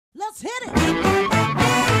Let's hit it.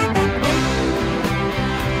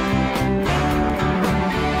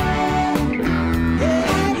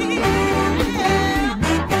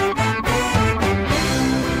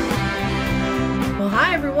 Well,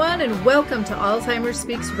 hi everyone, and welcome to Alzheimer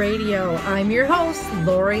Speaks Radio. I'm your host,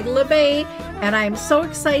 Lori La Bey, and I'm so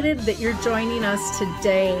excited that you're joining us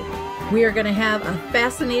today. We are going to have a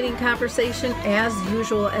fascinating conversation as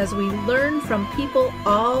usual as we learn from people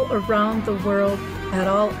all around the world at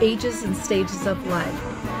all ages and stages of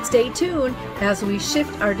life. Stay tuned as we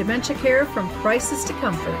shift our dementia care from crisis to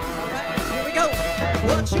comfort. Here we go.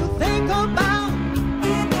 What you think about,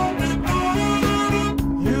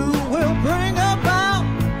 you will bring about.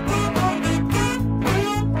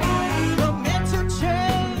 Commit to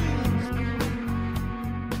change.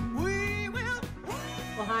 We will.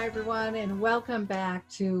 Well, hi everyone, and welcome back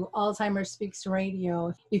to Alzheimer Speaks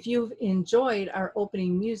Radio. If you've enjoyed our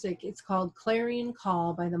opening music, it's called Clarion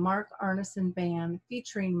Call by the Mark Arneson Band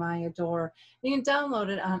featuring My Adore. You can download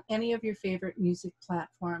it on any of your favorite music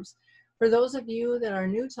platforms. For those of you that are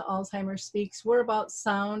new to Alzheimer Speaks, we're about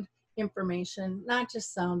sound information, not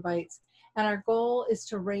just sound bites. And our goal is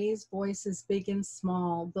to raise voices big and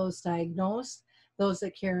small, those diagnosed, those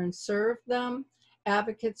that care and serve them,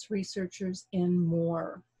 advocates, researchers, and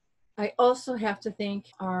more. I also have to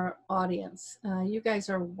thank our audience. You guys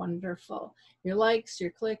are wonderful. Your likes,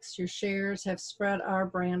 your clicks, your shares have spread our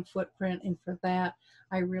brand footprint, and for that,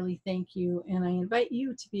 I really thank you. And I invite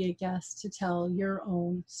you to be a guest to tell your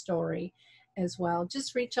own story as well.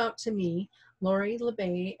 Just reach out to me, Lori La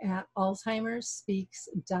Bey, at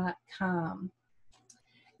alzheimerspeaks.com.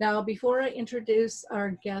 Now, before I introduce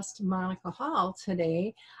our guest, Monica Hall,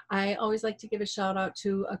 today, I always like to give a shout out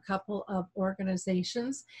to a couple of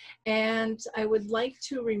organizations. And I would like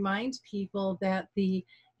to remind people that the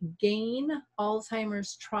GAIN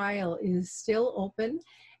Alzheimer's trial is still open.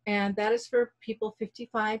 And that is for people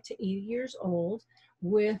 55 to 80 years old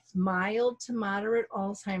with mild to moderate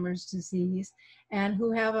Alzheimer's disease and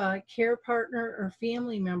who have a care partner or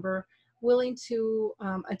family member willing to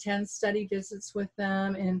attend study visits with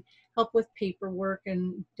them and help with paperwork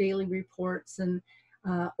and daily reports and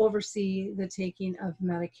oversee the taking of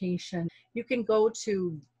medication. You can go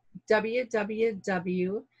to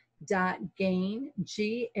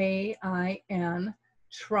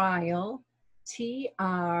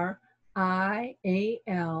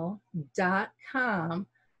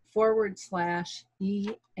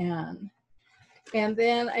And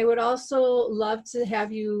then I would also love to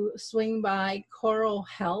have you swing by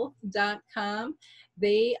coralhealth.com.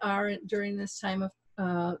 They are, during this time of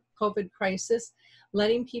COVID crisis,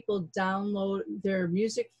 letting people download their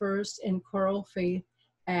Music First and Choral Faith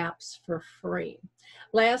apps for free.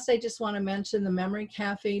 Last, I just want to mention the Memory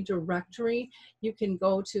Cafe directory. You can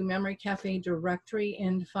go to Memory Cafe directory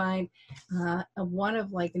and find one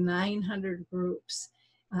of like 900 groups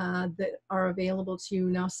that are available to you.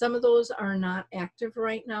 Now, some of those are not active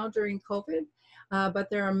right now during COVID, but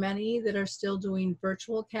there are many that are still doing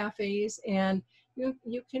virtual cafes, and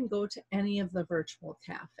you can go to any of the virtual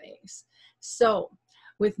cafes. So,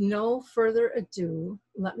 with no further ado,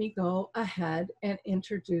 let me go ahead and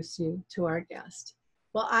introduce you to our guest.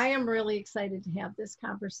 Well, I am really excited to have this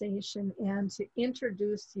conversation and to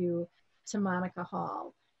introduce you to Monica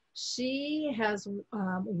Hall. She has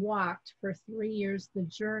walked for 3 years the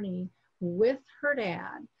journey with her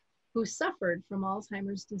dad, who suffered from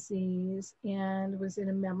Alzheimer's disease and was in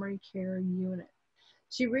a memory care unit.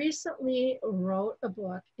 She recently wrote a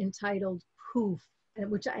book entitled Pouf,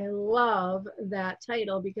 which I love that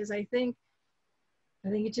title because I think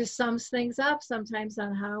it just sums things up sometimes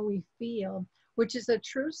on how we feel, which is a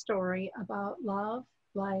true story about love,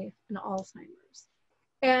 life, and Alzheimer's.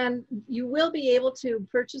 And you will be able to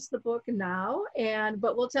purchase the book now,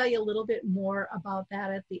 but we'll tell you a little bit more about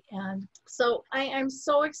that at the end. So I'm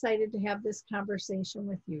so excited to have this conversation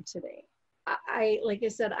with you today. Like I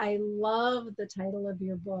said, I love the title of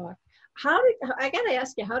your book. I got to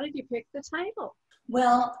ask you, how did you pick the title?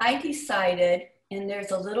 Well, I decided, and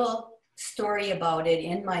there's a little story about it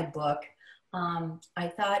in my book. I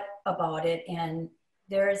thought about it, and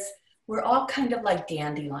we're all kind of like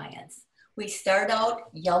dandelions. We start out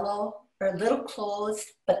yellow or a little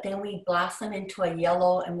closed, but then we blossom into a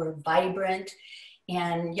yellow and we're vibrant.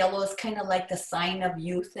 And yellow is kind of like the sign of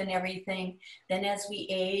youth and everything. Then as we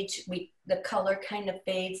age, the color kind of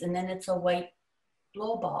fades, and then it's a white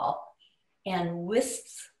blow ball. And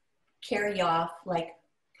wisps carry off like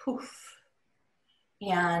poof.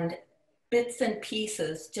 And bits and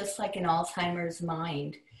pieces, just like an Alzheimer's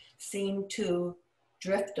mind, seem to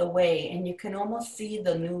drift away, and you can almost see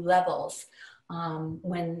the new levels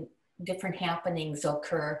when different happenings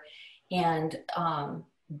occur, and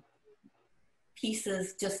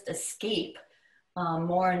pieces just escape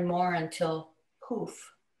more and more until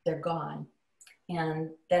poof, they're gone. And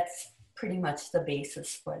that's pretty much the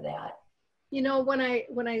basis for that. You know, when I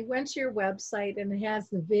went to your website, and it has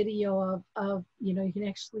the video of you know, you can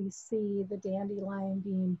actually see the dandelion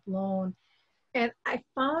being blown, and I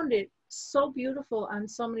found it so beautiful on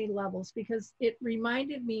so many levels, because it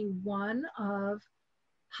reminded me, one, of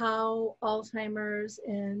how Alzheimer's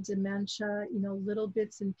and dementia, you know, little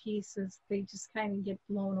bits and pieces, they just kind of get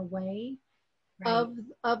blown away Right.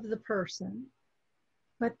 of the person.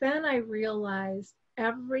 But then I realized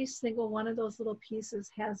every single one of those little pieces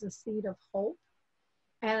has a seed of hope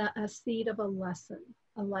and a seed of a lesson,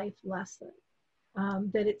 a life lesson,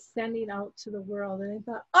 that it's sending out to the world. And I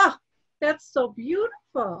thought, oh, that's so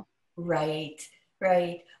beautiful. Right,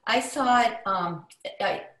 right. I saw it,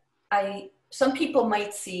 some people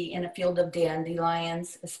might see in a field of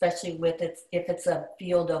dandelions, especially with it, if it's a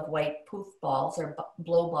field of white poof balls or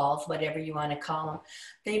blow balls, whatever you want to call them,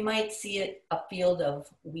 they might see it a field of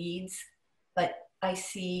weeds, but I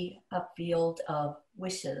see a field of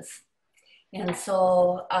wishes. And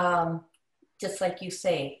so, just like you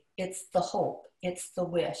say, it's the hope, it's the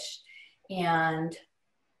wish. And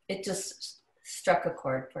it just struck a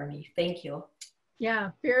chord for me. Thank you.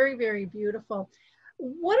 Yeah, very, very beautiful.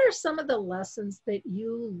 What are some of the lessons that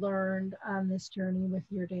you learned on this journey with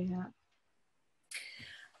your dad?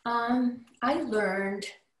 I learned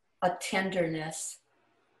a tenderness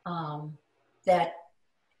that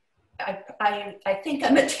I think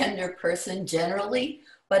I'm a tender person generally,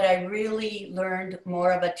 but I really learned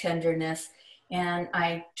more of a tenderness, and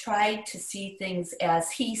I tried to see things as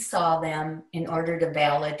he saw them in order to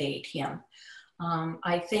validate him.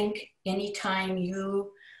 I think anytime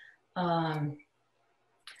you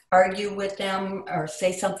argue with them or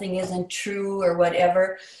say something isn't true or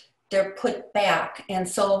whatever, they're put back. And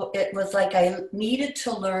so it was like I needed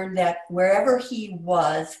to learn that wherever he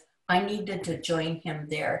was, I needed to join him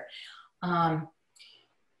there, and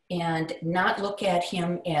not look at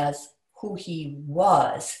him as who he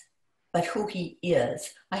was, but who he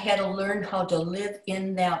is. I had to learn how to live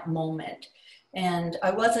in that moment. And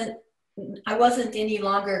I wasn't any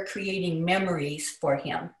longer creating memories for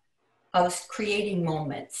him. I was creating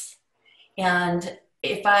moments. And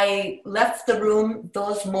if I left the room,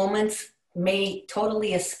 those moments may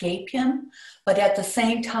totally escape him, but at the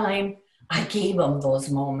same time, I gave him those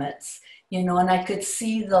moments, you know, and I could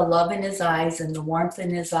see the love in his eyes and the warmth in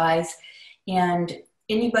his eyes. And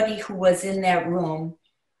anybody who was in that room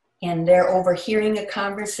and they're overhearing a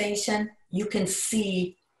conversation, you can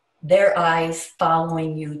see their eyes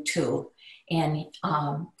following you too, and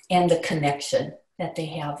the connection that they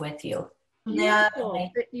have with you.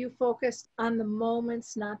 Beautiful that you focused on the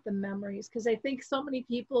moments, not the memories, because I think so many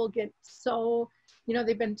people get so, you know,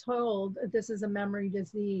 they've been told this is a memory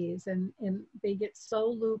disease, and they get so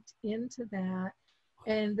looped into that.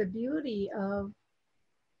 And the beauty of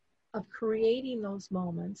creating those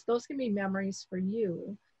moments, those can be memories for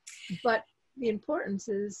you, but the importance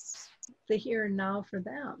is the here and now for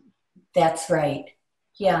them. That's right.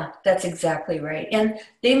 Yeah, that's exactly right. And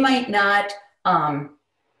they might not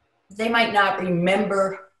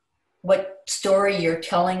remember what story you're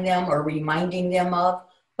telling them or reminding them of,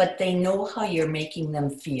 but they know how you're making them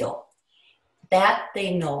feel. That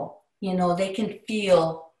they know. You know, they can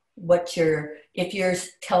feel if you're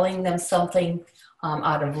telling them something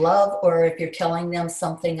out of love, or if you're telling them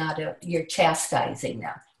something you're chastising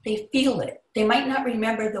them. They feel it. They might not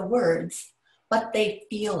remember the words, but they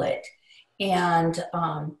feel it. And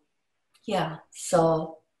yeah,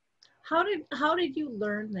 so. How did you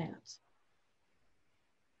learn that?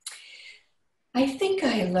 I think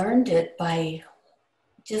I learned it by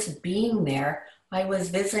just being there. I was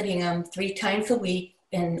visiting them 3 times a week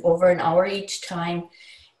and over an hour each time.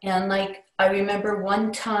 And like, I remember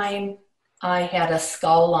one time I had a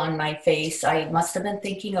scowl on my face. I must have been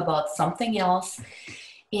thinking about something else.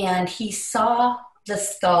 And he saw the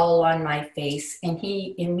scowl on my face, and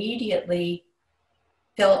he immediately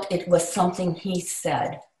felt it was something he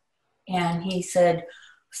said. And he said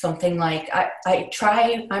something like, I'm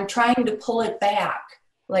trying to pull it back.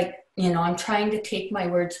 Like, you know, I'm trying to take my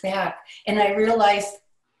words back. And I realized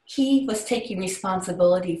he was taking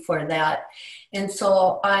responsibility for that. And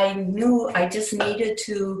so I knew I just needed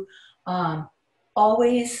to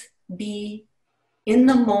always be in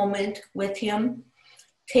the moment with him,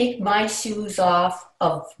 take my shoes off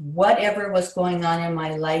of whatever was going on in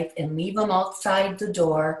my life and leave them outside the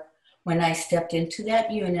door when I stepped into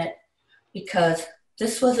that unit, because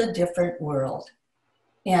this was a different world.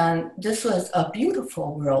 And this was a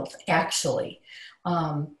beautiful world, actually.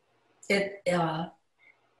 Um, it, uh,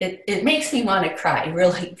 it makes me want to cry,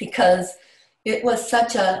 really, because it was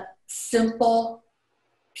such a simple,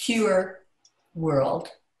 pure world.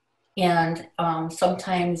 And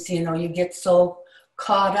sometimes, you know, you get so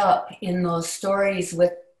caught up in those stories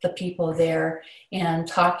with the people there and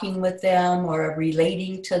talking with them or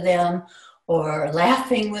relating to them or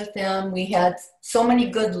laughing with them. We had so many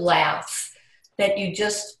good laughs that you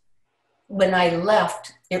just, when I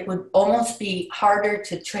left, it would almost be harder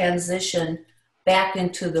to transition back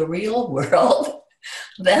into the real world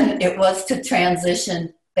than it was to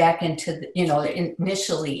transition back into, the, you know,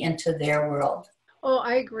 initially into their world. Oh,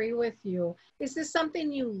 I agree with you. Is this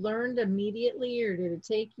something you learned immediately, or did it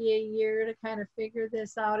take you a year to kind of figure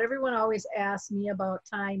this out? Everyone always asks me about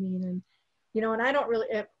timing, and and I don't really,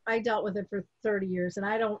 I dealt with it for 30 years, and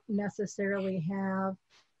I don't necessarily have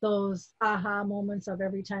those aha moments of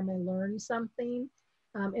every time I learn something,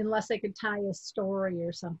 unless I could tie a story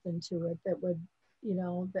or something to it that would,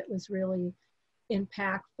 that was really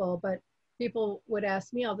impactful. But people would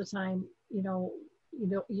ask me all the time, you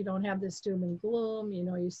don't have this doom and gloom,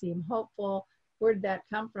 you seem hopeful. Where did that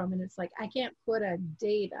come from? And it's like, I can't put a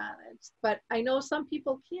date on it, but I know some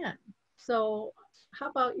people can. So how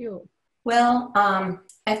about you? Well,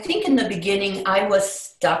 I think in the beginning I was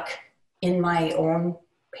stuck in my own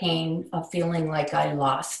pain of feeling like I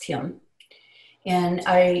lost him. And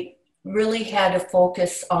I really had to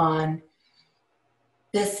focus on,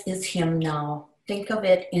 this is him now. Think of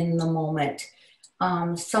it in the moment.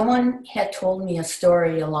 Someone had told me a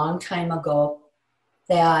story a long time ago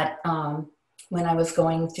that when I was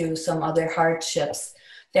going through some other hardships,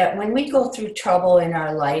 that when we go through trouble in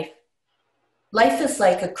our life, life is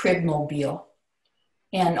like a crib mobile.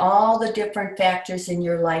 And all the different factors in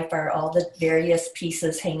your life are all the various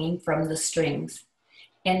pieces hanging from the strings.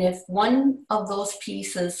 And if one of those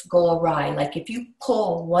pieces go awry, like if you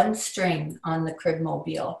pull one string on the crib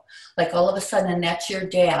mobile, like all of a sudden that's your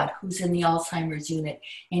dad who's in the Alzheimer's unit,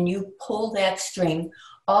 and you pull that string,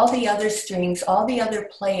 all the other strings, all the other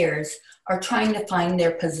players are trying to find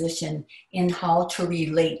their position in how to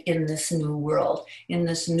relate in this new world, in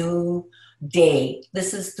this new day.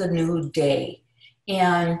 This is the new day.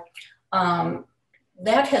 And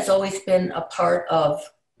that has always been a part of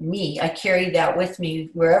me. I carry that with me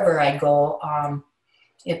wherever I go.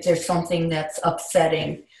 If there's something that's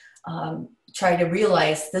upsetting, try to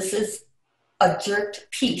realize this is a jerked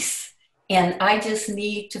piece and I just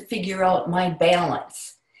need to figure out my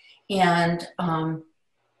balance. And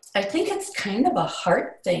I think it's kind of a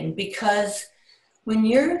heart thing, because when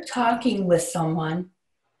you're talking with someone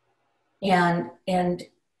and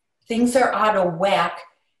things are out of whack,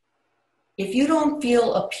 if you don't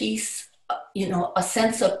feel a peace, a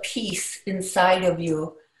sense of peace inside of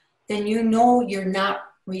you, then you're not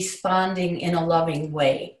responding in a loving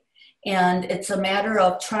way. And it's a matter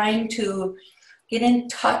of trying to get in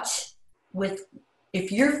touch with,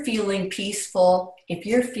 if you're feeling peaceful, if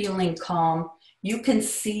you're feeling calm, you can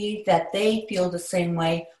see that they feel the same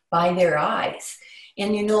way by their eyes.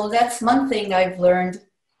 And that's one thing I've learned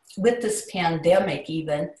with this pandemic,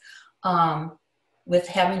 even with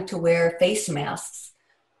having to wear face masks.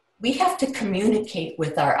 We have to communicate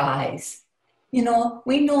with our eyes. We no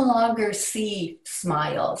longer see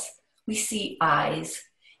smiles, we see eyes.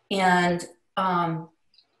 And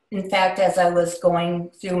in fact, as I was going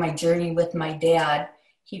through my journey with my dad,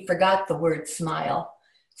 he forgot the word smile.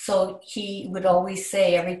 So he would always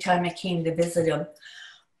say, every time I came to visit him,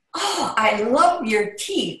 "Oh, I love your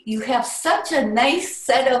teeth. You have such a nice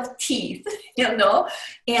set of teeth,"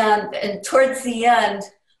 And towards the end,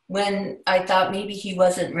 when I thought maybe he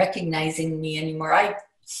wasn't recognizing me anymore, I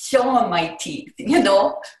show him my teeth,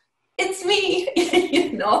 it's me,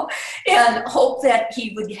 and hope that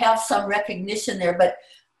he would have some recognition there. But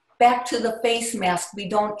back to the face mask, we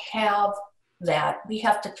don't have that. We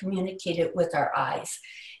have to communicate it with our eyes.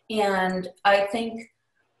 And I think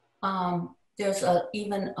there's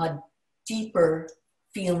even a deeper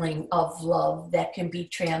feeling of love that can be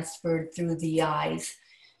transferred through the eyes.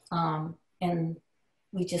 And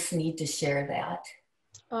we just need to share that.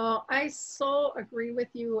 I so agree with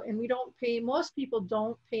you. And most people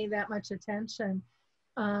don't pay that much attention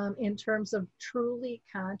in terms of truly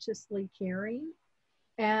consciously caring.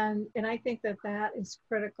 And I think that is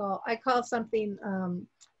critical. I call something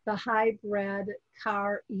the hybrid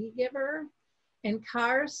CAR e-giver. And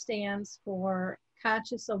CAR stands for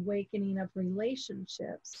conscious awakening of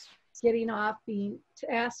relationships, getting off being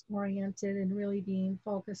task-oriented and really being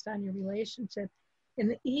focused on your relationship. And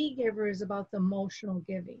the e-giver is about the emotional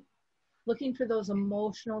giving, looking for those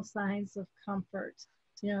emotional signs of comfort,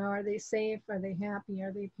 You know, are they safe? Are they happy?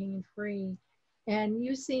 Are they pain-free? And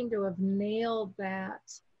you seem to have nailed that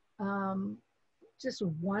um, just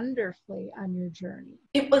wonderfully on your journey.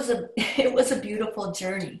 It was a it was a beautiful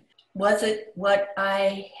journey. Was it what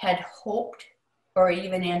I had hoped or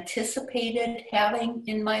even anticipated having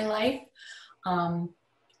in my life?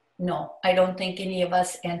 No, I don't think any of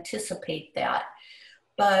us anticipate that.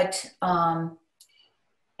 But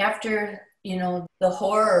after, you know, the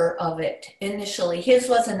horror of it, initially, his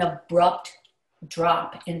was an abrupt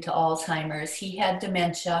drop into Alzheimer's. He had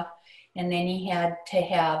dementia, and then he had to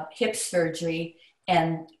have hip surgery.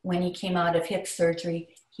 And when he came out of hip surgery,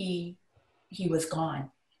 he was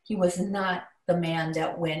gone. He was not the man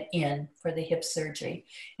that went in for the hip surgery.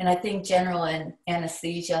 And I think general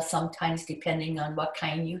anesthesia, sometimes depending on what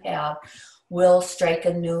kind you have, will strike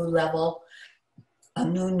a new level, a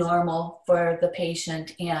new normal for the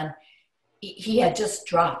patient. And he had just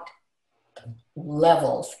dropped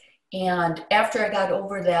levels. And after I got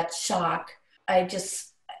over that shock, it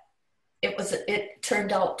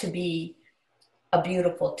turned out to be a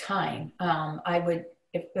beautiful time.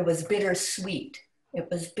 It was bittersweet. It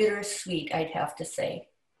was bittersweet, I'd have to say,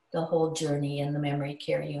 the whole journey in the memory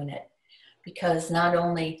care unit. Because not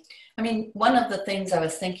only, I mean, one of the things I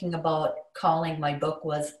was thinking about calling my book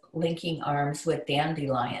was Linking Arms with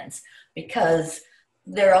Dandelions, because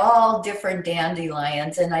they're all different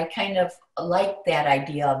dandelions, and I kind of like that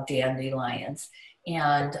idea of dandelions.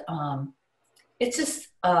 And it's just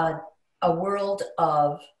a world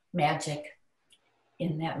of magic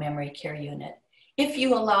in that memory care unit, if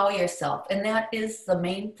you allow yourself. And that is the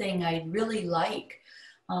main thing I'd really like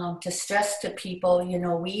to stress to people. You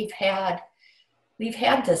know, we've had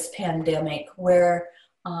this pandemic where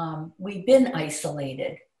we've been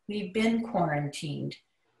isolated, we've been quarantined,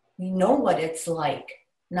 we know what it's like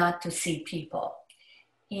not to see people.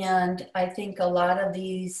 And I think a lot of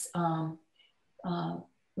these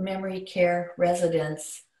memory care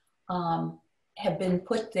residents have been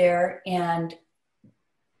put there, and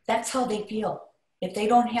that's how they feel. If they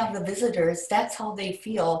don't have the visitors, that's how they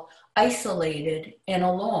feel, isolated and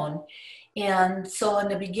alone. And so in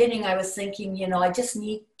the beginning, I was thinking, you know, I just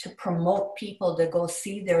need to promote people to go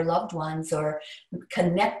see their loved ones or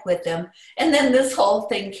connect with them. And then this whole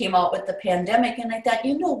thing came out with the pandemic. And I thought,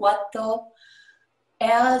 you know what, though?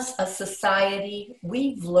 As a society,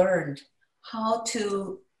 we've learned how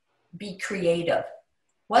to be creative,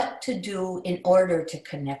 what to do in order to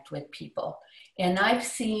connect with people. And I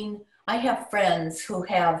have friends who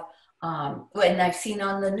have, and I've seen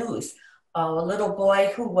on the news, a little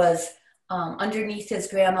boy who was underneath his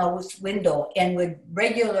grandma's window and would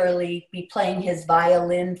regularly be playing his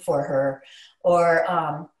violin for her. Or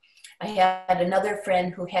I had another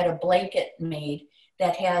friend who had a blanket made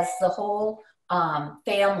that has the whole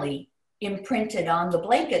family imprinted on the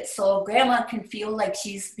blanket, so grandma can feel like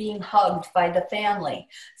she's being hugged by the family.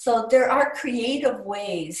 So there are creative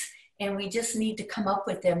ways, and we just need to come up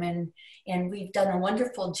with them. And we've done a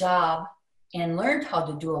wonderful job and learned how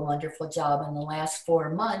to do a wonderful job in the last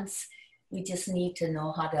 4 months. We just need to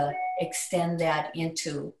know how to extend that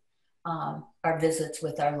into our visits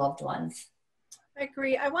with our loved ones. I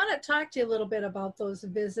agree. I want to talk to you a little bit about those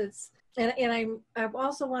visits. And I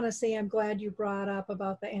also want to say I'm glad you brought up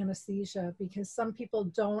about the anesthesia, because some people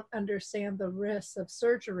don't understand the risks of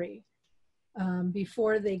surgery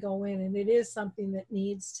before they go in. And it is something that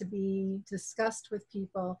needs to be discussed with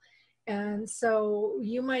people. And so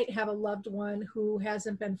you might have a loved one who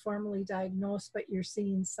hasn't been formally diagnosed, but you're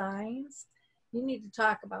seeing signs. You need to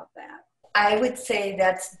talk about that. I would say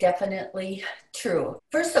that's definitely true.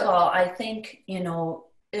 First of all, I think, you know,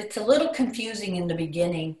 it's a little confusing in the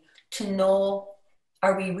beginning to know,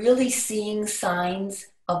 are we really seeing signs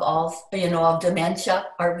of of dementia?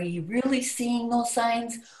 Are we really seeing those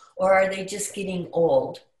signs, or are they just getting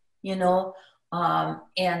old, you know?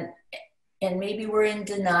 And maybe we're in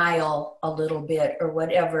denial a little bit or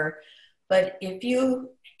whatever. But if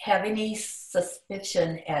you have any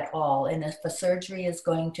suspicion at all, and if the surgery is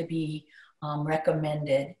going to be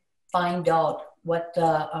recommended, find out what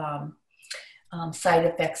the side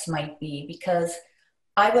effects might be, because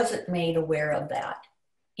I wasn't made aware of that.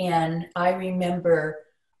 And I remember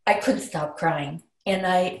I couldn't stop crying. And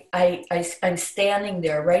I'm standing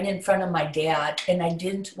there right in front of my dad, and I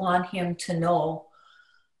didn't want him to know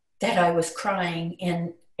that I was crying,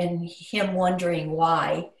 and him wondering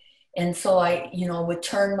why. And so I, would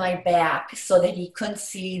turn my back so that he couldn't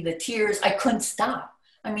see the tears. I couldn't stop.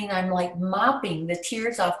 I mean, I'm like mopping the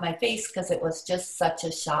tears off my face because it was just such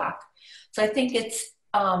a shock. So I think it's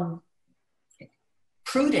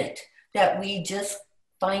prudent that we just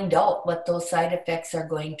find out what those side effects are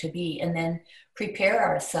going to be and then prepare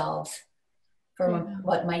ourselves for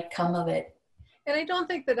what might come of it. And I don't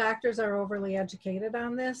think the doctors are overly educated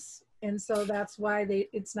on this. And so that's why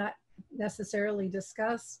it's not necessarily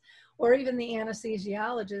discussed, or even the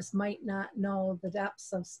anesthesiologist might not know the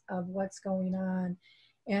depths of what's going on.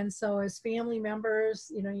 And so as family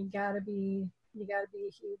members, you know, you gotta be a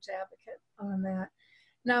huge advocate on that.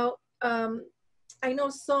 Now, I know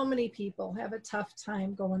so many people have a tough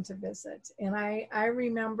time going to visit. And I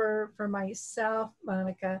remember for myself,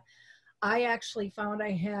 Monica, I actually found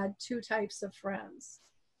I had two types of friends.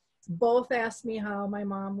 Both asked me how my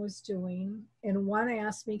mom was doing, and one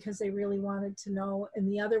asked me because they really wanted to know, and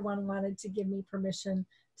the other one wanted to give me permission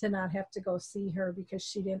to not have to go see her because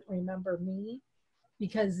she didn't remember me,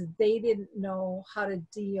 because they didn't know how to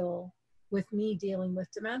deal with me dealing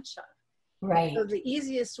with dementia. Right. So the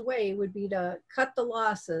easiest way would be to cut the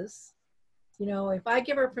losses. You know, if I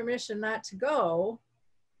give her permission not to go,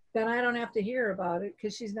 then I don't have to hear about it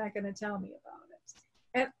because she's not going to tell me about it.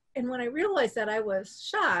 And when I realized that, I was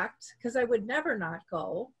shocked because I would never not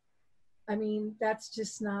go. I mean, that's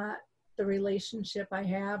just not the relationship I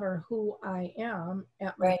have or who I am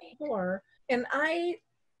at my core. And I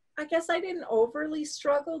guess I didn't overly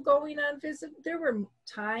struggle going on visit. There were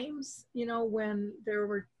times, you know, when there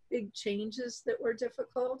were big changes that were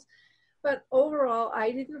difficult, but overall,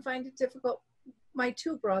 I didn't find it difficult. My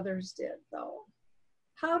two brothers did, though.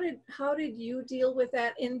 How did you deal with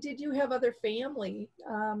that? And did you have other family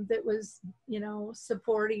that was, you know,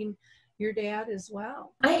 supporting your dad as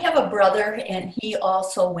well? I have a brother, and he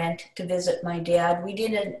also went to visit my dad. We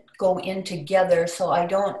didn't go in together, so I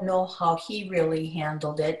don't know how he really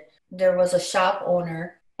handled it. There was a shop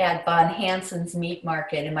owner at Von Hansen's meat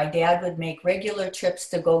market, and my dad would make regular trips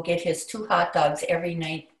to go get his 2 hot dogs every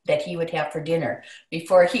night that he would have for dinner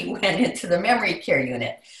before he went into the memory care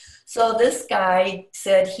unit. So this guy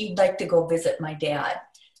said he'd like to go visit my dad.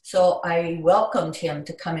 So I welcomed him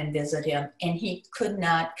to come and visit him, and he could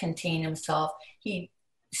not contain himself. He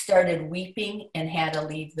started weeping and had to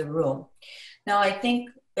leave the room. Now I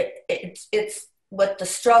think it's what the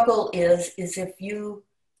struggle is if you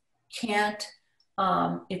can't,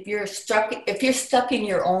 if you're stuck in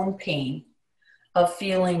your own pain of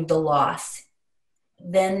feeling the loss,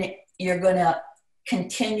 then you're going to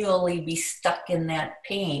continually be stuck in that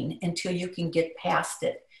pain until you can get past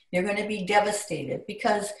it. You're going to be devastated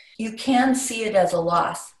because you can see it as a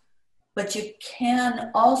loss, but you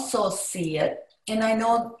can also see it. And I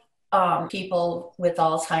know people with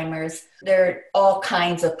Alzheimer's, they're all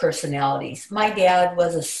kinds of personalities. My dad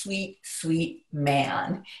was a sweet, sweet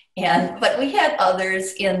man, but we had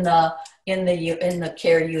others in the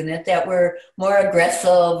care unit that were more aggressive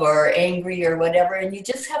or angry or whatever, and you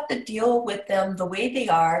just have to deal with them the way they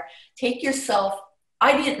are. Take yourself.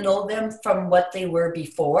 I didn't know them from what they were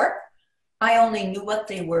before. I only knew what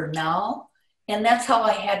they were now, and that's how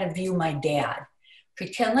I had to view my dad.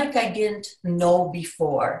 Pretend like I didn't know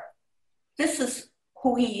before. This is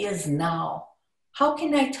who he is now. How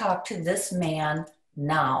can I talk to this man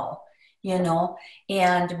now? You know,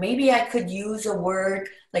 and maybe I could use a word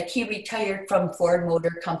like he retired from Ford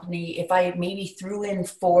Motor Company. If I maybe threw in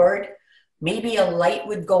Ford, maybe a light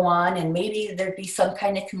would go on and maybe there'd be some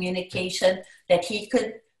kind of communication that he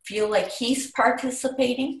could feel like he's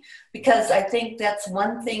participating, because I think that's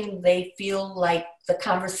one thing. They feel like the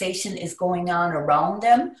conversation is going on around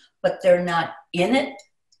them, but they're not in it.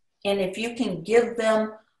 And if you can give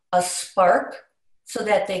them a spark so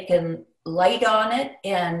that they can light on it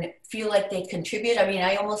and feel like they contribute. I mean,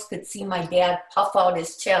 I almost could see my dad puff out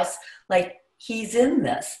his chest like he's in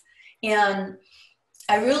this. And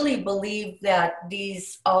I really believe that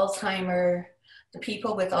these the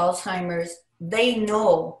people with Alzheimer's, they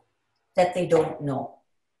know that they don't know.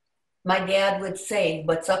 My dad would say,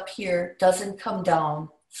 what's up here doesn't come down,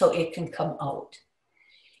 so it can come out.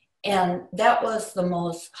 And that was the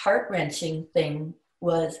most heart-wrenching thing,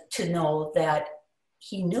 was to know that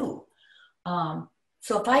he knew.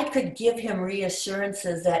 So if I could give him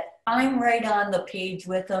reassurances that I'm right on the page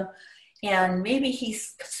with him, and maybe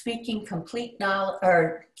he's speaking complete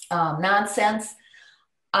nonsense,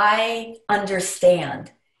 I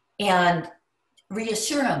understand, and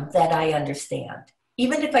reassure him that I understand,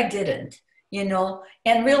 even if I didn't, you know.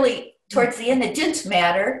 And really, towards the end, it didn't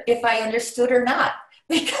matter if I understood or not,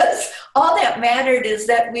 because all that mattered is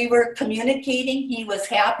that we were communicating. He was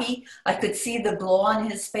happy. I could see the glow on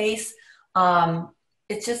his face.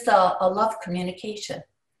 It's just a love communication.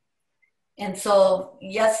 And so,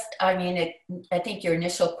 yes, I mean, I think your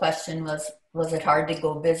initial question was it hard to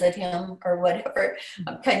go visit him or whatever?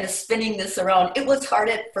 I'm kind of spinning this around. It was hard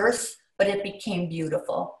at first, but it became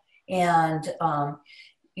beautiful. And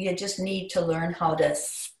you just need to learn how to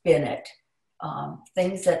spin it.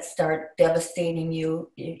 Things that start devastating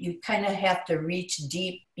you, you kind of have to reach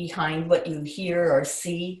deep behind what you hear or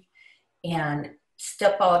see and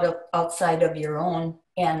step outside of your own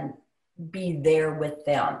and be there with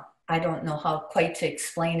them. I don't know how quite to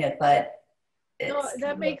explain it, but no,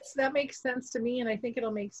 that makes sense to me, and I think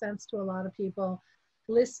it'll make sense to a lot of people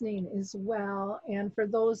listening as well. And for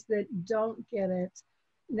those that don't get it,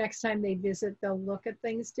 next time they visit, they'll look at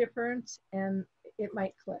things different, and it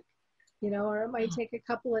might click, or it might take a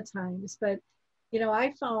couple of times. But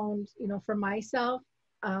I found, for myself,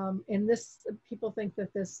 and this, people think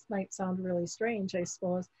that this might sound really strange, I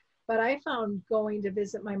suppose, but I found going to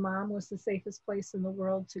visit my mom was the safest place in the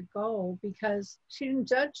world to go, because she didn't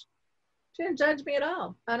judge me at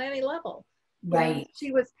all on any level. Right.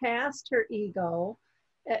 She was past her ego.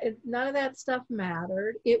 None of that stuff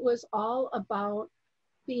mattered. It was all about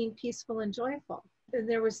being peaceful and joyful. And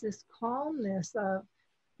there was this calmness of,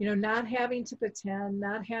 not having to pretend,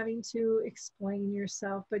 not having to explain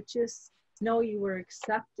yourself, but just know you were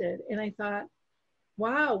accepted. And I thought,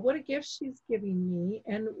 wow, what a gift she's giving me,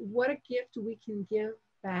 and what a gift we can give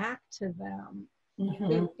back to them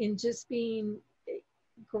in just being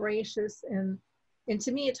gracious. And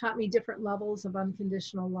to me, it taught me different levels of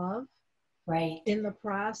unconditional love, right, in the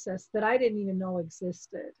process that I didn't even know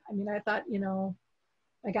existed. I mean, I thought,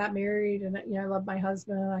 I got married and, I love my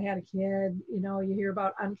husband and I had a kid. You hear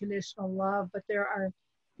about unconditional love, but there are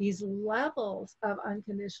these levels of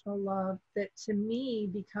unconditional love that to me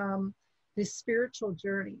become this spiritual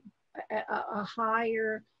journey, a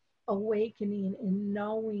higher awakening in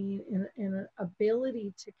knowing and an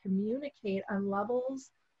ability to communicate on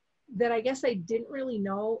levels that I guess I didn't really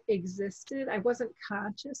know existed. I wasn't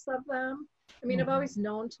conscious of them. I mean, I've always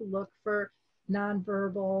known to look for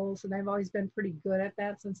nonverbals, and I've always been pretty good at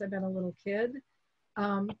that since I've been a little kid.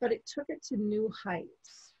 But it took it to new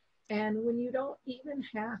heights. And when you don't even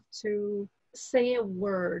have to say a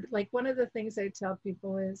word, like one of the things I tell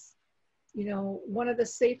people is, one of the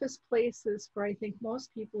safest places for, I think,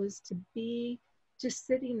 most people is to be just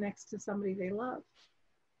sitting next to somebody they love.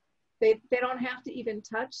 They don't have to even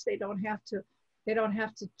touch. They don't have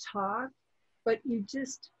to talk, but you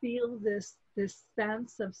just feel this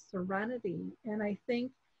sense of serenity. And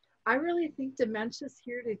I really think dementia's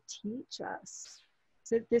here to teach us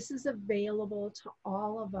that this is available to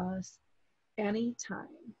all of us anytime.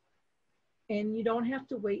 And you don't have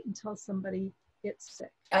to wait until somebody gets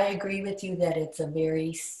sick. I agree with you that it's a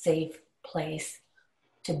very safe place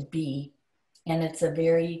to be, and it's a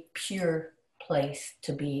very pure place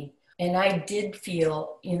to be. And I did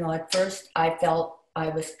feel, at first I felt I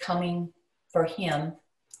was coming for him,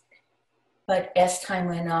 but as time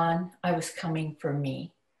went on, I was coming for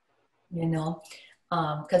me,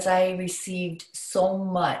 because I received so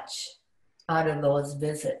much out of those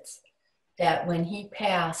visits that when he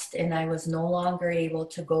passed and I was no longer able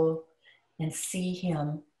to go and see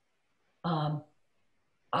him,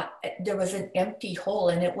 there was an empty hole,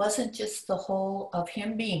 and it wasn't just the hole of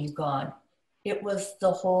him being gone. It was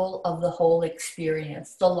the whole of the whole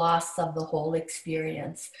experience, the loss of the whole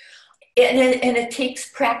experience. And it takes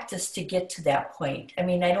practice to get to that point. I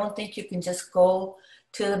mean, I don't think you can just go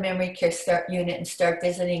to the memory care unit and start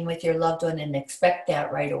visiting with your loved one and expect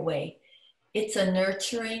that right away. It's a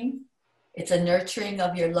nurturing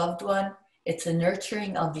of your loved one. It's a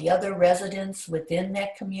nurturing of the other residents within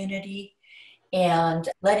that community, and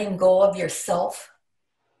letting go of yourself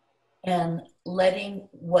and letting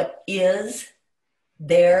what is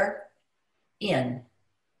there in.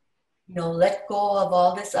 Let go of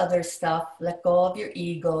all this other stuff, let go of your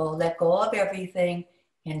ego, let go of everything,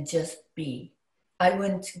 and just be. I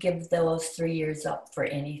wouldn't give those 3 years up for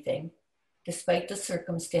anything. Despite the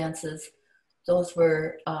circumstances, those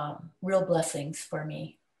were real blessings for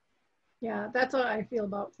me. Yeah, that's what I feel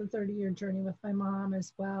about the 30-year journey with my mom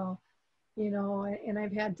as well. And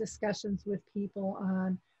I've had discussions with people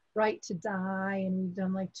on Right to Die, and we've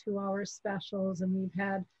done like 2-hour specials, and we've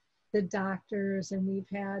had the doctors, and we've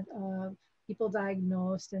had people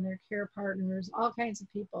diagnosed and their care partners, all kinds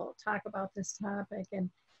of people talk about this topic. And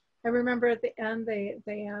I remember at the end,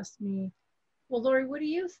 they asked me, well, Lori, what do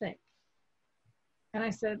you think? And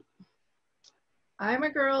I said, I'm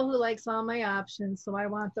a girl who likes all my options, so I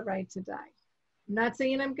want the right to die. I'm not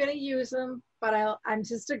saying I'm going to use them, but I'm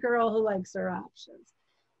just a girl who likes her options.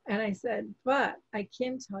 And I said, but I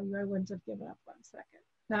can tell you I wouldn't have given up 1 second,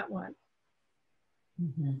 not one.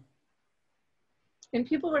 Mm-hmm. And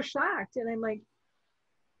people were shocked. And I'm like,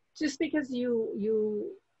 just because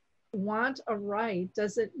you want a right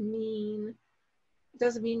doesn't mean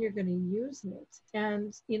doesn't mean you're going to use it.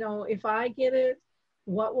 And, you know, if I get it,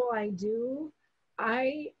 what will I do?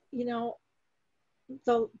 You know,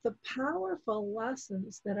 the powerful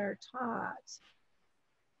lessons that are taught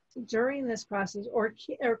during this process, or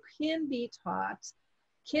can be taught,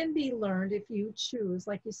 can be learned if you choose,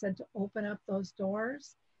 like you said, to open up those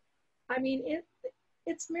doors. I mean,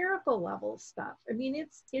 it's miracle level stuff. I mean,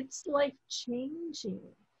 it's life changing,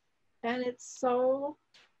 and it's so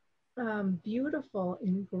beautiful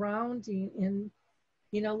and grounding, and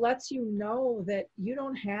you know, lets you know that you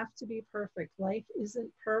don't have to be perfect. Life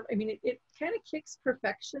isn't perfect. I mean, it kind of kicks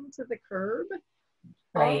perfection to the curb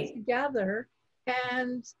altogether.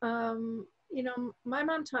 And you know, my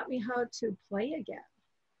mom taught me how to play again.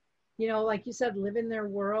 You know, like you said, live in their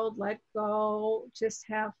world, let go, just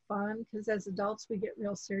have fun. Because as adults, we get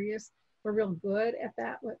real serious. We're real good at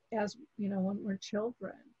that, as you know, when we're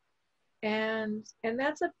children. And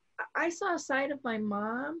I saw a side of my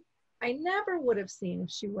mom I never would have seen if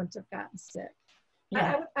she wouldn't have gotten sick.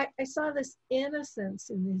 Yeah. I saw this innocence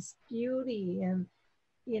and this beauty, and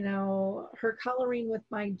you know, her coloring with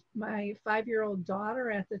my 5-year-old daughter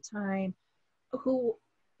at the time, who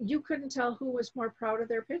you couldn't tell who was more proud of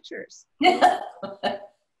their pictures.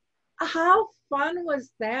 How fun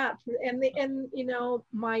was that? And you know,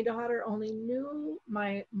 my daughter only knew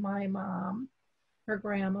my mom, her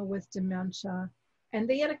grandma with dementia, and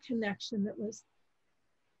they had a connection that was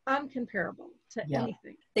uncomparable to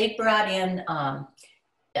anything. They brought in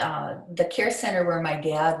the care center where my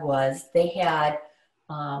dad was. They had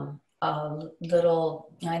a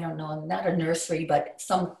little, I don't know, not a nursery, but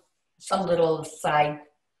some little side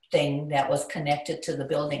thing that was connected to the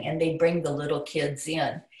building, and they bring the little kids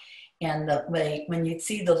in. And when you'd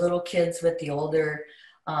see the little kids with the older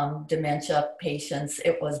dementia patients,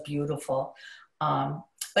 it was beautiful.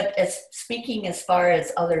 But speaking as far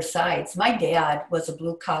as other sides, my dad was a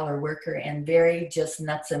blue collar worker and very just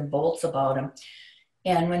nuts and bolts about him.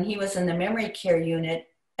 And when he was in the memory care unit,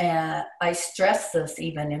 I stress this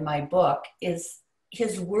even in my book, is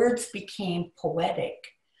his words became poetic.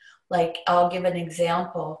 Like, I'll give an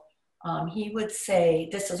example. He would say,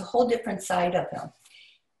 this is a whole different side of him.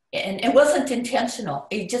 And it wasn't intentional.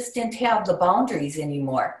 He just didn't have the boundaries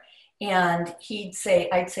anymore. And I'd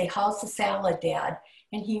say, how's the salad, Dad?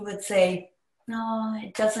 And he would say, no,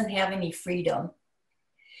 it doesn't have any freedom.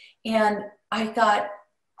 And I thought,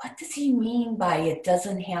 what does he mean by it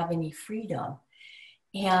doesn't have any freedom?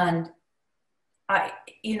 And I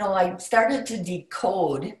started to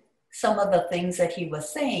decode some of the things that he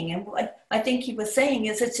was saying. And what I think he was saying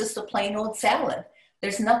is, it's just a plain old salad.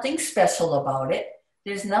 There's nothing special about it.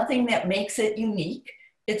 There's nothing that makes it unique.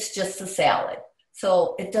 It's just a salad.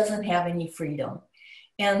 So it doesn't have any freedom.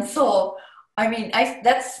 And so, I mean,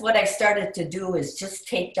 that's what I started to do, is just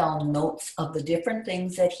take down notes of the different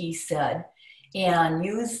things that he said and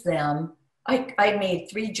use them. I made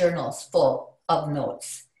 3 journals full of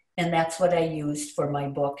notes, and that's what I used for my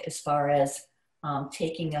book as far as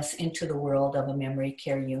taking us into the world of a memory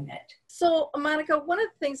care unit. So, Monica, one of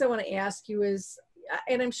the things I want to ask you is,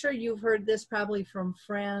 and I'm sure you've heard this probably from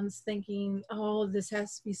friends, thinking, oh, this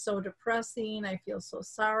has to be so depressing. I feel so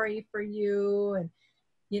sorry for you. And,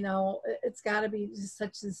 you know, it's got to be just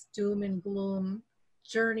such this doom and gloom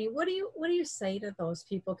journey. What do you say to those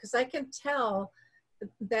people? Because I can tell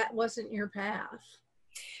that wasn't your path.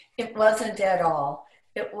 It wasn't at all.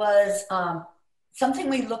 It was something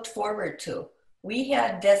we looked forward to. We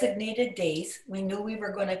had designated days. We knew we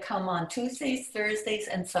were going to come on Tuesdays, Thursdays,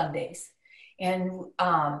 and Sundays. And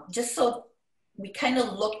just so we kind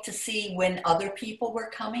of looked to see when other people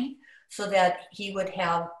were coming, so that he would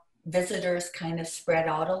have visitors kind of spread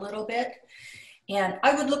out a little bit. And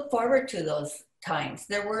I would look forward to those times.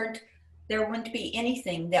 There wouldn't be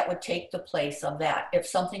anything that would take the place of that. If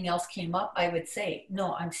something else came up, I would say,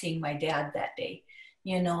 no, I'm seeing my dad that day,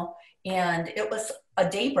 you know. And it was a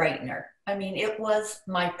day brightener. I mean, it was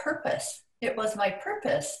my purpose. It was my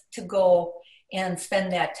purpose to go and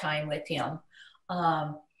spend that time with him.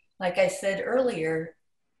 Like I said earlier,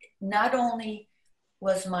 not only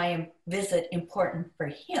was my visit important for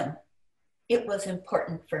him, it was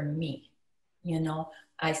important for me. You know,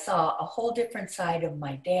 I saw a whole different side of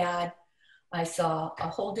my dad. I saw a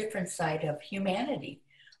whole different side of humanity,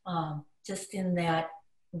 just in that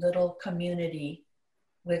little community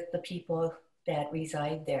with the people that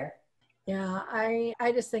reside there. Yeah,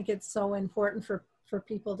 I just think it's so important for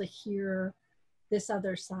people to hear this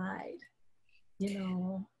other side, you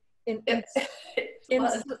know. And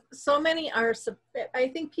so many are, I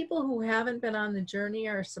think people who haven't been on the journey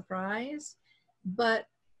are surprised, but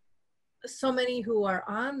so many who are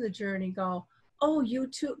on the journey go, oh, you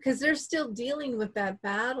too, because they're still dealing with that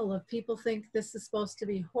battle of people think this is supposed to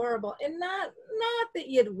be horrible, and not that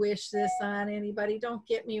you'd wish this on anybody, don't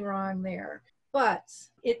get me wrong there, but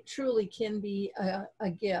it truly can be a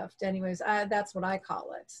gift. Anyways, that's what I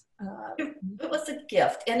call it. It was a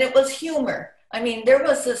gift, and it was humor. I mean, there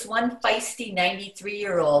was this one feisty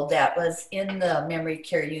 93-year-old that was in the memory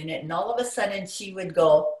care unit, and all of a sudden she would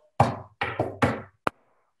go, and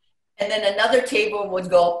then another table would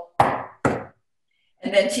go,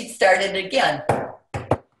 and then she'd start it again.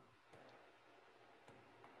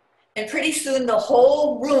 And pretty soon the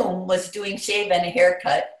whole room was doing shave and a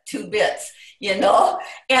haircut, 2 bits, you know?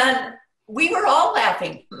 And we were all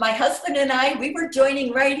laughing. My husband and I, we were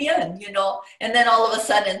joining right in, you know? And then all of a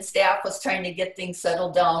sudden staff was trying to get things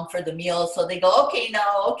settled down for the meal. So they go, okay,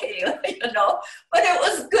 now, okay, you know? But it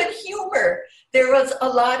was good humor. There was a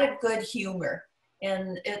lot of good humor.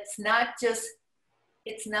 And it's not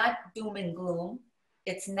doom and gloom.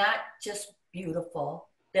 It's not just beautiful.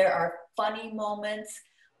 There are funny moments.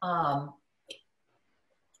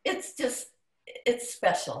 It's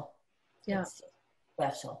special. Yeah. It's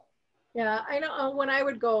special. Yeah, I know when I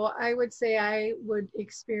would go, I would say I would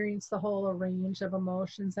experience the whole range of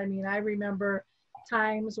emotions. I mean, I remember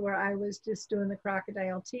times where I was just doing the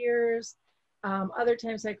crocodile tears. Other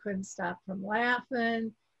times I couldn't stop from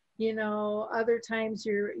laughing. You know, other times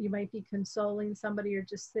you might be consoling somebody or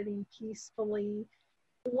just sitting peacefully.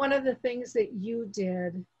 One of the things that you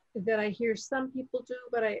did that I hear some people do,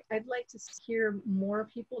 but I'd like to hear more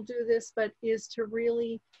people do this, but is to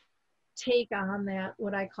really take on that,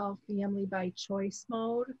 what I call family by choice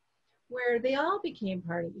mode, where they all became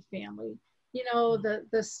part of the family. You know,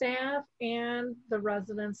 the staff and the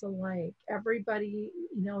residents alike, everybody,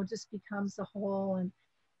 you know, just becomes a whole.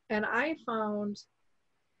 And I found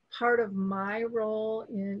part of my role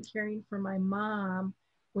in caring for my mom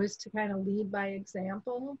was to kind of lead by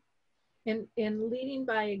example. And leading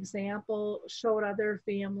by example showed other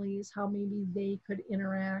families how maybe they could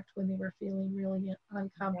interact when they were feeling really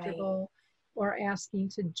uncomfortable, right, or asking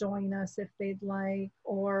to join us if they'd like,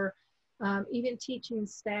 or even teaching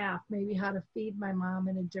staff maybe how to feed my mom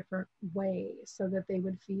in a different way so that they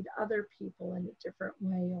would feed other people in a different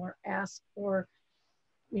way, or ask for,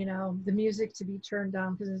 you know, the music to be turned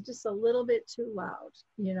down because it's just a little bit too loud,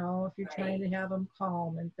 you know, if you're right, trying to have them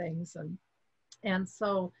calm and things. And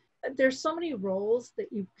so there's so many roles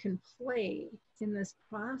that you can play in this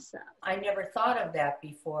process. I never thought of that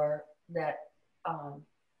before, that a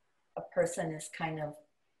person is kind of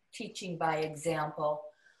teaching by example.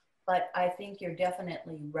 But I think you're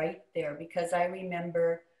definitely right there, because I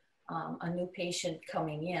remember a new patient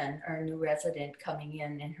coming in, or a new resident coming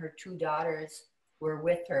in, and her 2 daughters were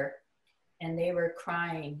with her, and they were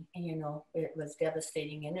crying, and you know, it was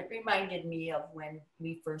devastating. And it reminded me of when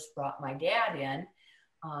we first brought my dad in.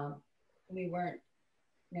 We weren't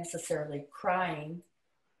necessarily crying,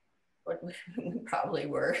 but we probably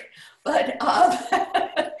were, but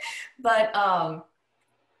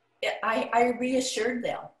I reassured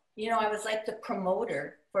them. You know, I was like the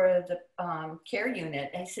promoter for the care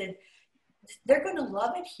unit. I said, they're going to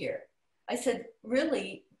love it here. I said,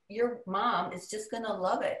 really, your mom is just going to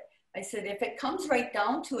love it. I said, if it comes right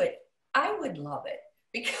down to it, I would love it,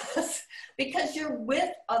 because you're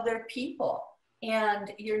with other people.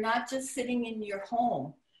 And you're not just sitting in your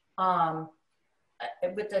home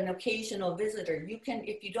with an occasional visitor. You can,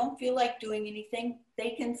 if you don't feel like doing anything,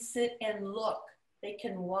 they can sit and look. They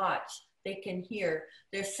can watch. They can hear.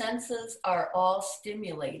 Their senses are all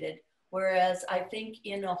stimulated. Whereas I think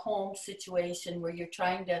in a home situation where you're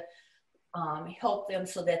trying to help them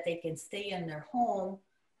so that they can stay in their home,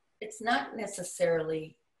 it's not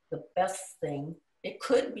necessarily the best thing. It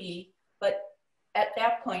could be, but at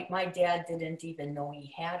that point, my dad didn't even know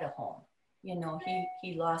he had a home. You know,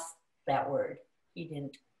 he lost that word. He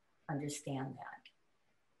didn't understand that.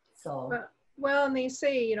 So. Well, and they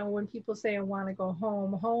say, you know, when people say, I want to go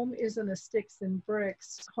home, home isn't a sticks and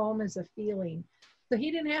bricks. Home is a feeling. So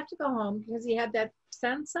he didn't have to go home because he had that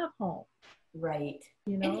sense of home. Right.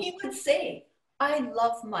 You know? And he would say, I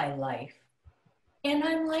love my life. And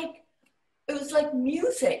I'm like, it was like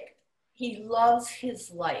music. He loves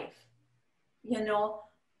his life. You know,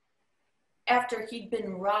 after he'd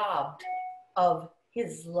been robbed of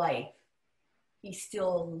his life, he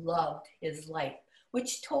still loved his life,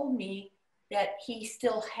 which told me that he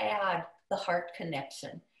still had the heart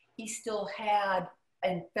connection. He still had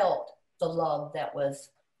and felt the love that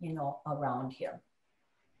was, you know, around him.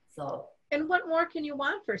 So. And what more can you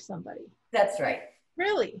want for somebody? That's right.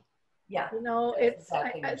 Really? Yeah. You know, it's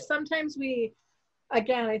exactly right. Sometimes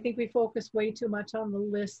again, I think we focus way too much on the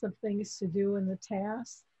list of things to do and the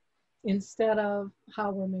tasks. instead of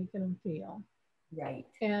how we're making them feel. Right.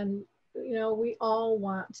 And, you know, we all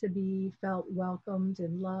want to be felt welcomed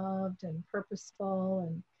and loved and purposeful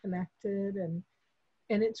and connected. And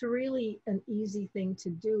it's really an easy thing to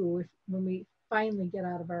do when we finally get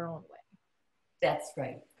out of our own way. That's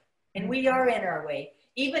right. And we are in our way.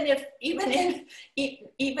 Even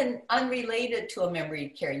unrelated to a memory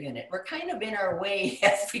care unit, we're kind of in our way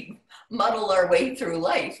as we muddle our way through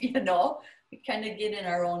life, you know, we kind of get in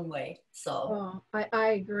our own way. So I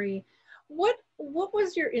agree. What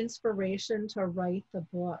was your inspiration to write the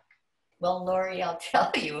book? Well, Lori, I'll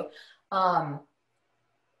tell you,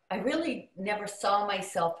 I really never saw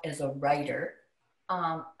myself as a writer.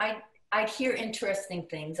 I'd hear interesting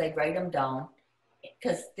things, I'd write them down,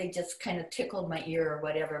 because they just kind of tickled my ear or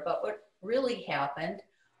whatever. But what really happened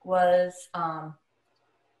was I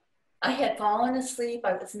had fallen asleep.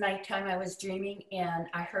 It was nighttime. I was dreaming, and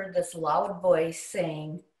I heard this loud voice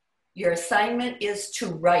saying, "Your assignment is to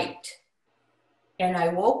write." And I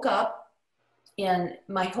woke up, and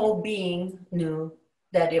my whole being knew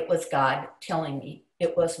that it was God telling me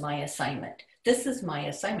it was my assignment. This is my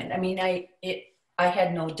assignment. I mean, I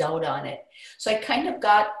had no doubt on it. So I kind of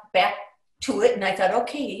got back to it, and I thought,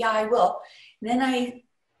 okay, yeah, I will. And then I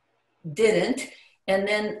didn't, and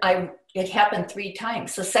then it happened 3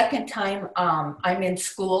 times. The second time, I'm in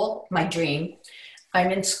school, my dream.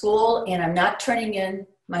 I'm in school, and I'm not turning in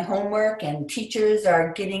my homework, and teachers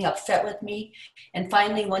are getting upset with me. And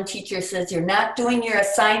finally, one teacher says, "You're not doing your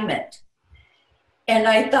assignment." And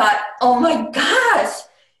I thought, oh my gosh,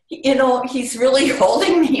 you know, he's really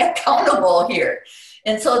holding me accountable here.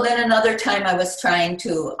 And so then another time I was trying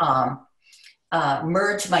to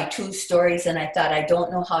merge my 2 stories, and I thought, I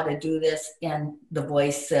don't know how to do this. And the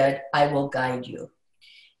voice said, "I will guide you."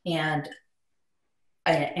 And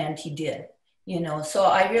he did, you know. So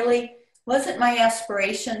I really wasn't my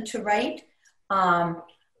aspiration to write.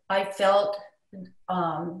 I felt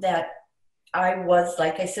that I was,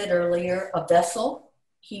 like I said earlier, a vessel.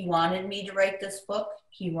 He wanted me to write this book.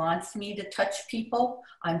 He wants me to touch people.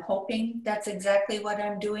 I'm hoping that's exactly what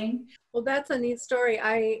I'm doing. Well, that's a neat story.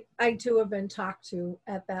 I too have been talked to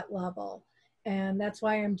at that level, and that's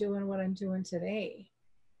why I'm doing what I'm doing today.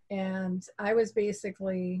 And I was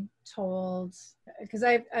basically told, because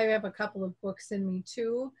I have a couple of books in me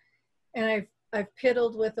too, and I've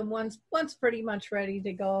piddled with them. One's pretty much ready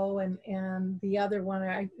to go, and the other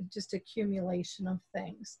one, just accumulation of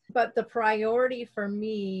things. But the priority for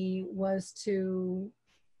me was to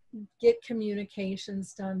get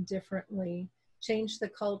communications done differently, change the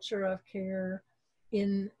culture of care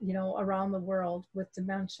around the world with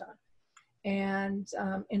dementia, and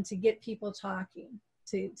to get people talking,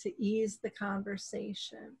 to ease the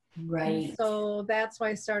conversation. Right. And so that's why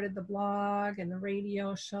I started the blog and the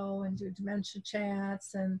radio show and do dementia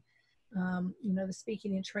chats and the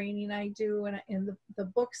speaking and training I do, and the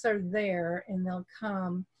books are there and they'll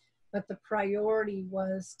come, but the priority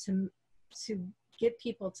was to get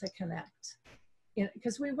people to connect,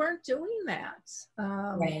 because we weren't doing that.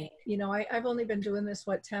 Right. I've only been doing this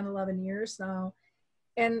 10, 11 years now,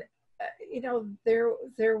 and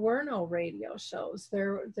there were no radio shows,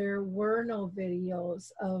 there were no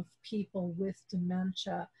videos of people with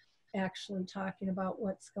dementia actually talking about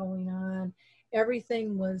what's going on.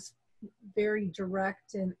 Everything was very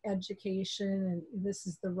direct in education, and this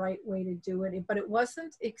is the right way to do it, but it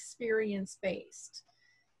wasn't experience based.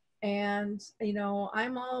 And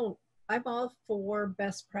I'm all for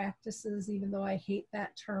best practices, even though I hate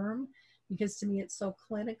that term, because to me it's so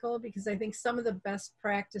clinical, because I think some of the best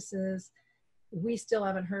practices we still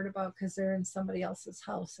haven't heard about because they're in somebody else's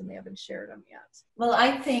house and they haven't shared them yet. Well,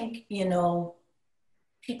 I think,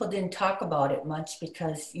 people didn't talk about it much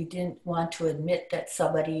because you didn't want to admit that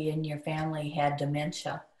somebody in your family had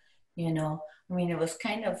dementia. It was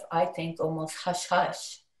kind of, I think, almost hush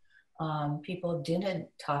hush. People didn't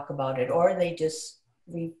talk about it, or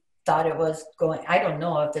we thought it was going, I don't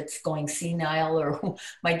know if it's going senile, or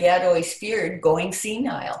my dad always feared going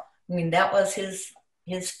senile. That was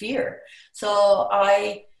his fear. So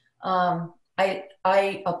I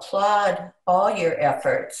applaud all your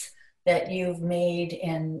efforts that you've made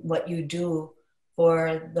and what you do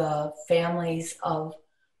for the families of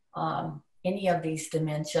any of these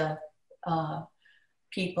dementia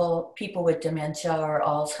people with dementia or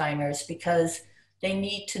Alzheimer's, because they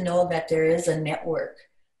need to know that there is a network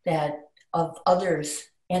of others,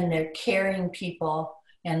 and they're caring people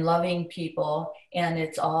and loving people, and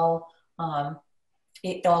it all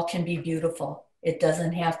can be beautiful. It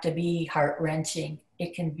doesn't have to be heart-wrenching.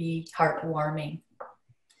 It can be heartwarming.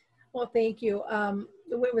 Well, thank you.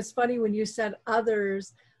 It was funny when you said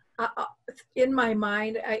others. In my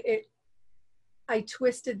mind, I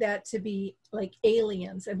twisted that to be like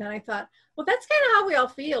aliens. And then I thought, well, that's kind of how we all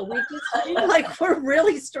feel. We just feel like we're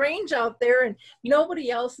really strange out there and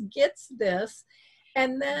nobody else gets this.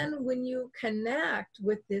 And then when you connect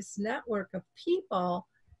with this network of people,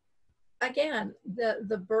 again,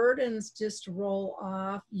 the burdens just roll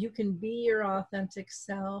off. You can be your authentic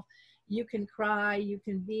self. You can cry. You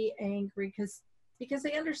can be angry because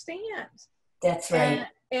they understand. That's right.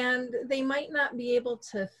 And they might not be able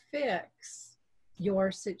to fix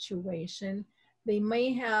your situation. They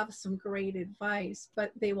may have some great advice,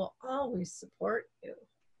 but they will always support you.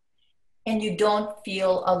 And you don't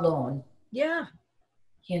feel alone. Yeah.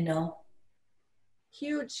 You know?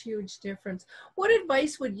 Huge, huge difference. What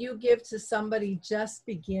advice would you give to somebody just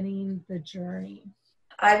beginning the journey?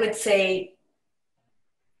 I would say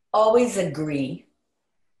always agree,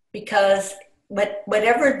 because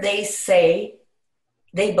whatever they say,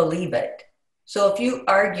 they believe it. So if you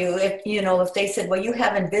argue, if they said, well, you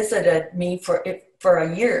haven't visited me for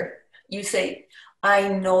a year, you say, I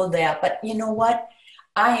know that, but you know what?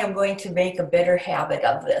 I am going to make a better habit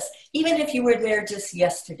of this, even if you were there just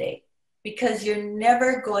yesterday, because you're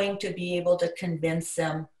never going to be able to convince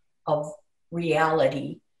them of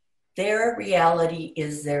reality. Their reality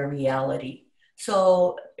is their reality.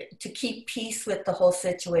 So to keep peace with the whole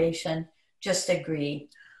situation, just agree.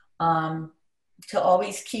 To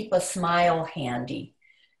always keep a smile handy.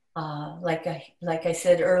 Like I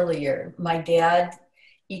said earlier, my dad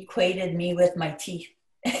equated me with my teeth.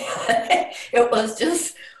 It was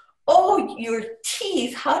just, oh, your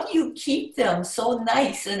teeth, how do you keep them so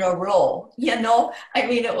nice in a row? I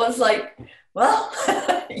mean, it was like, well,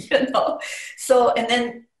 So, and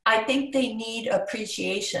then I think they need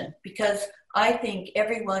appreciation, because I think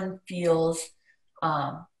everyone feels,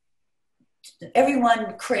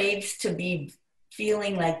 everyone craves to be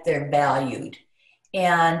feeling like they're valued.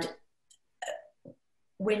 And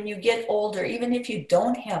when you get older, even if you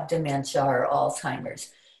don't have dementia or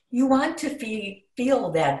Alzheimer's, you want to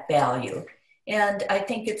feel that value. And I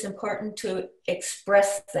think it's important to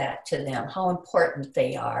express that to them, how important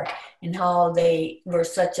they are and how they were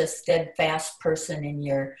such a steadfast person in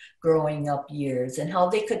your growing up years, and how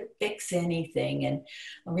they could fix anything. And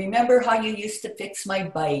remember how you used to fix my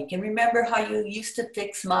bike, and remember how you used to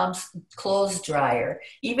fix mom's clothes dryer.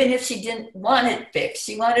 Even if she didn't want it fixed,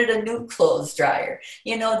 she wanted a new clothes dryer.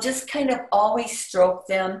 Just kind of always stroke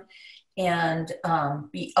them and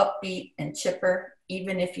be upbeat and chipper,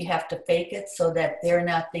 even if you have to fake it, so that they're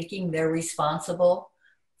not thinking they're responsible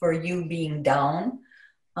for you being down.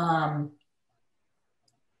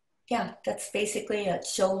 Yeah, that's basically it.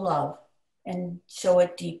 Show love and show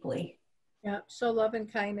it deeply. Yeah, show love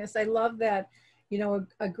and kindness. I love that,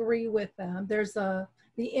 agree with them. The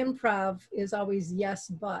improv is always yes,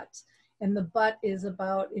 but. And the but is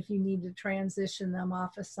about if you need to transition them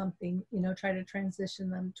off of something, try to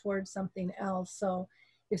transition them towards something else. So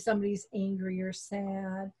if somebody's angry or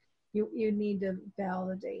sad, you need to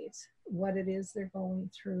validate what it is they're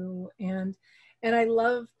going through. And I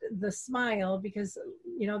love the smile, because,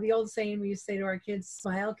 the old saying we used to say to our kids,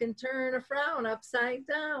 smile can turn a frown upside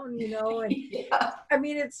down, and Yeah. I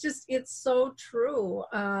mean, it's so true.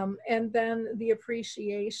 And then the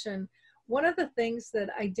appreciation. One of the things that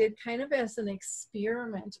I did kind of as an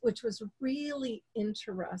experiment, which was really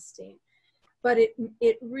interesting, but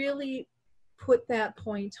it really put that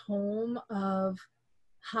point home of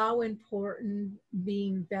how important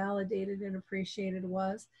being validated and appreciated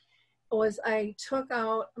was I took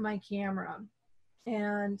out my camera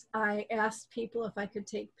and I asked people if I could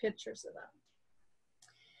take pictures of them.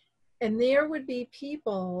 And there would be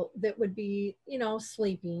people that would be,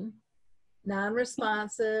 sleeping,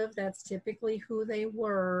 non-responsive. That's typically who they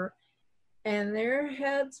were. And their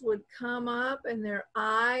heads would come up and their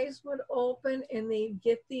eyes would open and they'd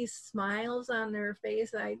get these smiles on their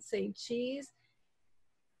face. I'd say cheese.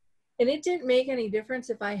 And it didn't make any difference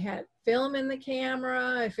if I had film in the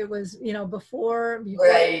camera, if it was, before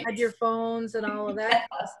Right. you had your phones and all of that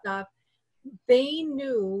kind of stuff. They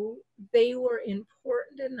knew they were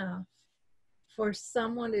important enough for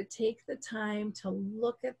someone to take the time to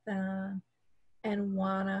look at them and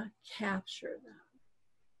want to capture them.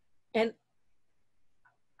 And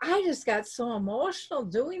I just got so emotional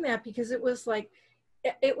doing that, because it was like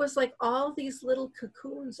all these little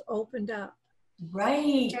cocoons opened up.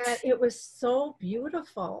 Right. And it was so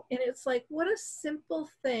beautiful. And it's like, what a simple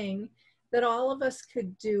thing that all of us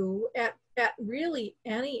could do at really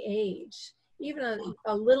any age. Even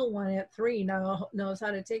a little one at 3 now knows how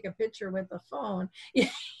to take a picture with a phone.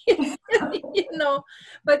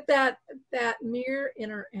 But that mere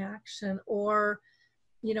interaction, or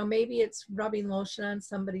you know, maybe it's rubbing lotion on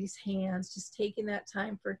somebody's hands, just taking that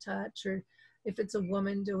time for touch, or if it's a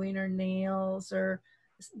woman doing her nails or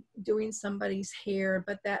doing somebody's hair,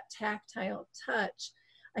 but that tactile touch,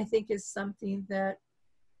 I think, is something that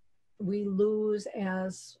we lose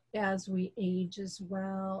as we age as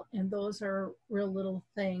well. And those are real little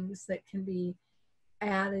things that can be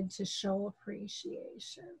added to show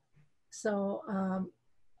appreciation. So,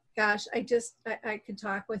 gosh, I could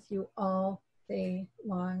talk with you all day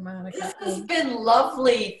long, Monica. This has been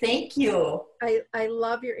lovely. Thank you. I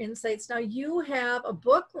love your insights. Now, you have a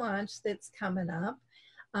book launch that's coming up.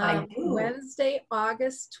 I do. Wednesday,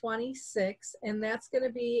 August 26th, and that's going to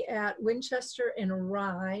be at Winchester and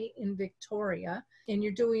Rye in Victoria. And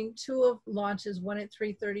you're doing 2 of launches, one at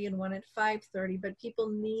 3:30 and one at 5:30, but people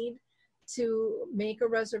need to make a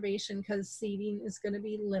reservation because seating is going to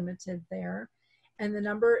be limited there. And the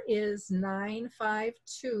number is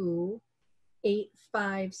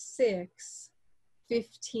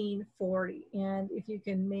 952-856-1540. And if you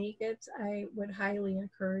can make it, I would highly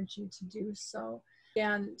encourage you to do so.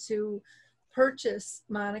 And to purchase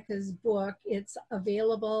Monica's book, it's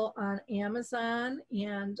available on Amazon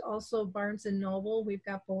and also Barnes & Noble. We've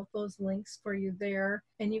got both those links for you there.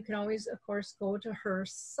 And you can always, of course, go to her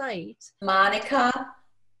site. Monica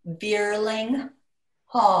Vierling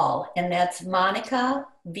Hall, and that's Monica,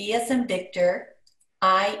 V as in Victor,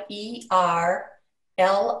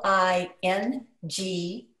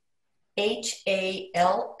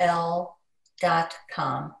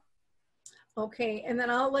 IERLINGHALL.com. Okay, and then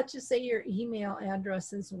I'll let you say your email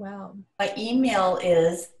address as well. My email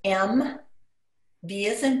is M, V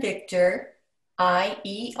as in Victor,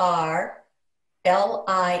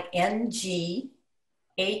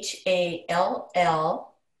 IERLINGHALL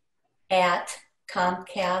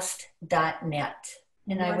 @comcast.net.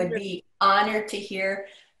 And I would be honored to hear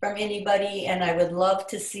from anybody, and I would love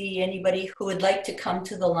to see anybody who would like to come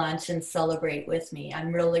to the launch and celebrate with me.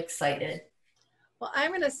 I'm real excited. Well,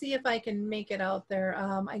 I'm going to see if I can make it out there.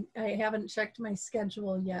 I haven't checked my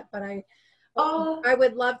schedule yet, but I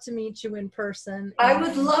would love to meet you in person. I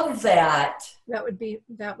would love that. That would be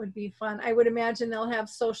fun. I would imagine they'll have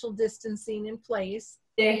social distancing in place.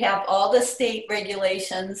 They have all the state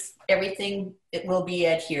regulations, everything it will be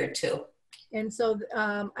adhered to. And so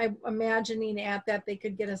I'm imagining at that they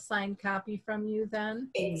could get a signed copy from you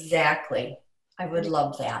then? Exactly. I would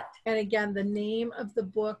love that. And again, the name of the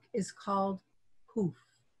book is called Pouf.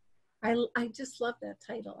 I just love that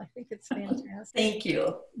title. I think it's fantastic. Thank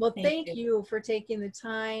you. Well, thank you for taking the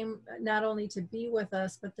time not only to be with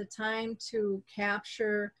us, but the time to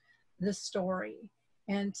capture the story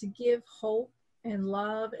and to give hope and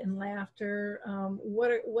love and laughter.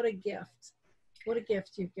 What a gift. What a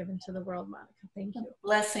gift you've given to the world, Monica. Thank you.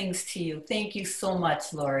 Blessings to you. Thank you so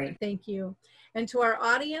much, Lori. Thank you. And to our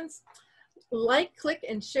audience, like, click,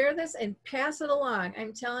 and share this and pass it along.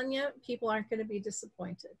 I'm telling you, people aren't going to be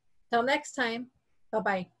disappointed. Till next time,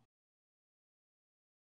 bye-bye.